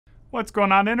What's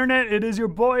going on, internet? It is your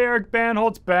boy Eric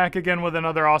Bandholtz back again with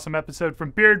another awesome episode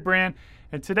from Beardbrand,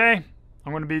 and today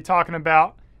I'm going to be talking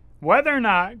about whether or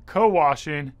not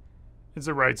co-washing is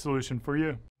the right solution for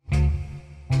you.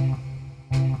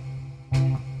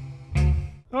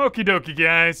 Okie dokie,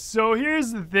 guys. So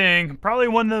here's the thing. Probably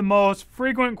one of the most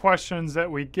frequent questions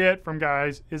that we get from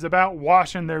guys is about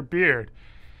washing their beard.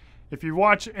 If you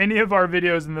watch any of our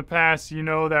videos in the past, you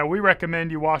know that we recommend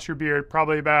you wash your beard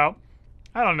probably about,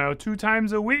 I don't know, 2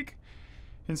 times a week.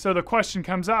 And so the question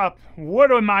comes up,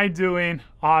 what am I doing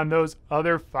on those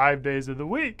other 5 days of the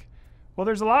week? Well,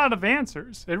 there's a lot of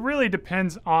answers. It really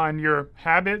depends on your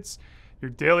habits,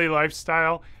 your daily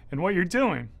lifestyle, and what you're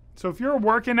doing. So if you're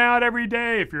working out every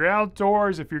day, if you're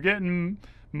outdoors, if you're getting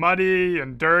muddy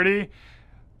and dirty,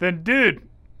 then dude,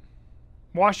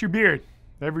 wash your beard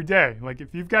every day. Like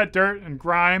if you've got dirt and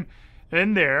grime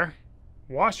in there,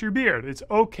 wash your beard. It's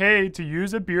okay to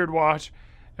use a beard wash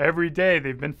every day.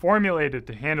 They've been formulated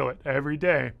to handle it every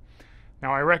day.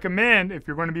 Now I recommend if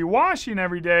you're going to be washing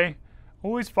every day,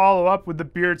 always follow up with the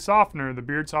beard softener. The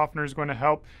beard softener is going to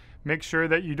help make sure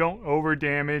that you don't over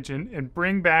damage and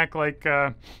bring back like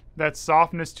that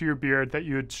softness to your beard that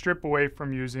you would strip away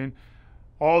from using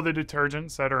all the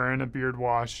detergents that are in a beard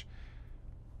wash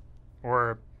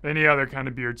or any other kind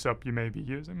of beard soap you may be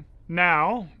using.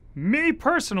 Now, me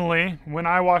personally, when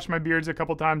I wash my beards a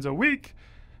couple times a week,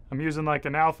 I'm using like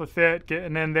an Alpha Fit,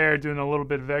 getting in there, doing a little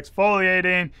bit of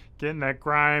exfoliating, getting that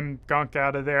grime, gunk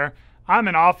out of there. I'm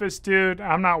an office dude.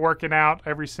 I'm not working out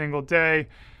every single day.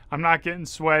 I'm not getting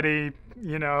sweaty,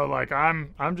 you know, like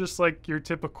I'm just like your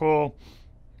typical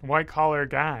white collar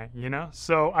guy, you know?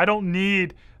 So I don't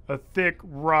need a thick,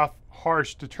 rough,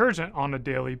 harsh detergent on a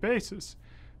daily basis.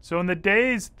 So in the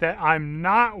days that I'm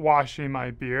not washing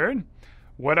my beard,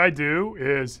 what I do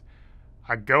is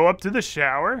I go up to the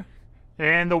shower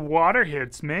and the water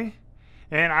hits me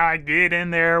and I get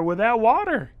in there with that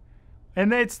water.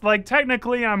 And it's like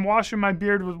technically I'm washing my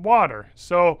beard with water.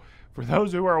 So for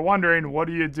those who are wondering, what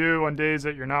do you do on days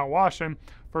that you're not washing?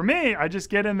 For me, I just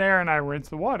get in there and I rinse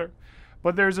the water.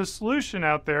 But there's a solution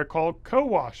out there called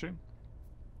co-washing.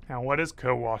 Now, what is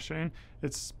co-washing?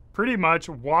 It's pretty much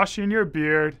washing your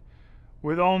beard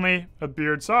with only a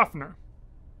beard softener.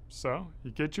 So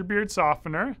you get your beard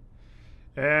softener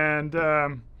and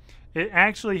it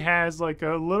actually has like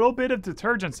a little bit of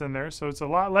detergents in there. So it's a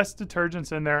lot less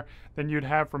detergents in there than you'd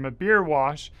have from a beard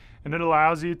wash. And it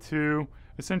allows you to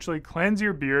essentially cleanse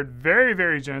your beard very,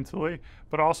 very gently,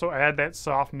 but also add that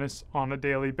softness on a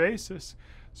daily basis.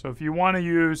 So if you want to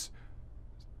use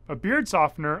a beard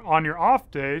softener on your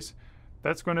off days,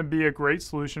 that's going to be a great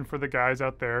solution for the guys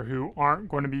out there who aren't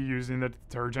going to be using the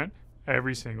detergent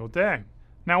every single day.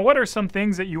 Now, what are some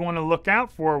things that you want to look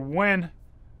out for when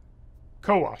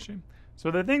co-washing?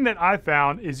 So the thing that I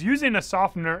found is using a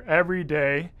softener every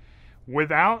day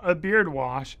without a beard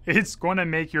wash, it's going to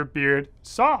make your beard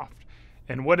soft.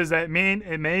 And what does that mean?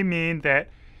 It may mean that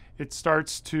it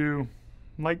starts to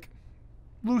like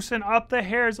loosen up the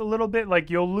hairs a little bit,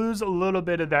 like you'll lose a little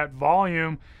bit of that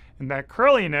volume and that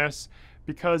curliness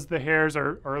because the hairs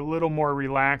are a little more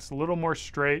relaxed, a little more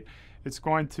straight. It's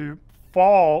going to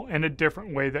fall in a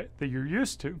different way that you're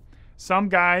used to. Some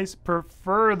guys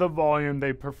prefer the volume,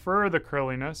 they prefer the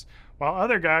curliness, while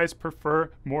other guys prefer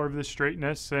more of the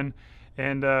straightness and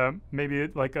maybe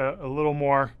like a little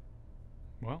more,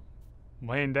 well,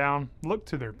 laying down look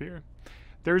to their beard.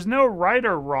 There's no right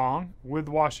or wrong with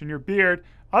washing your beard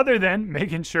other than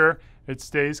making sure it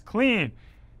stays clean.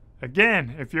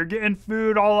 Again, if you're getting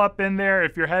food all up in there,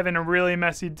 if you're having a really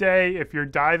messy day, if you're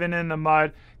diving in the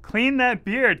mud, clean that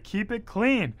beard, keep it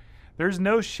clean. There's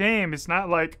no shame. It's not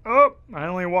like, oh, I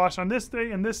only wash on this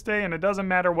day and it doesn't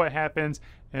matter what happens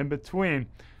in between.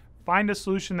 Find a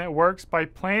solution that works by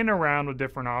playing around with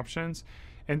different options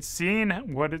and seeing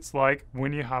what it's like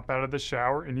when you hop out of the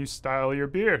shower and you style your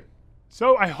beard.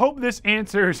 So I hope this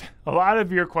answers a lot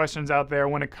of your questions out there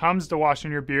when it comes to washing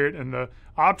your beard and the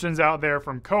options out there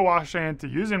from co-washing to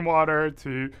using water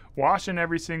to washing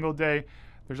every single day.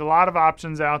 There's a lot of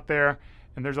options out there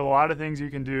and there's a lot of things you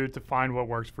can do to find what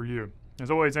works for you.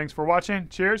 As always, thanks for watching.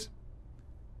 Cheers.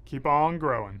 Keep on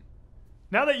growing.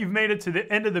 Now that you've made it to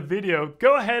the end of the video,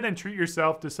 go ahead and treat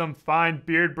yourself to some fine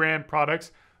Beardbrand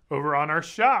products over on our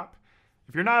shop.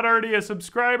 If you're not already a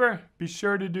subscriber, be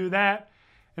sure to do that.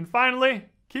 And finally,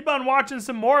 keep on watching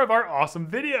some more of our awesome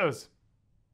videos.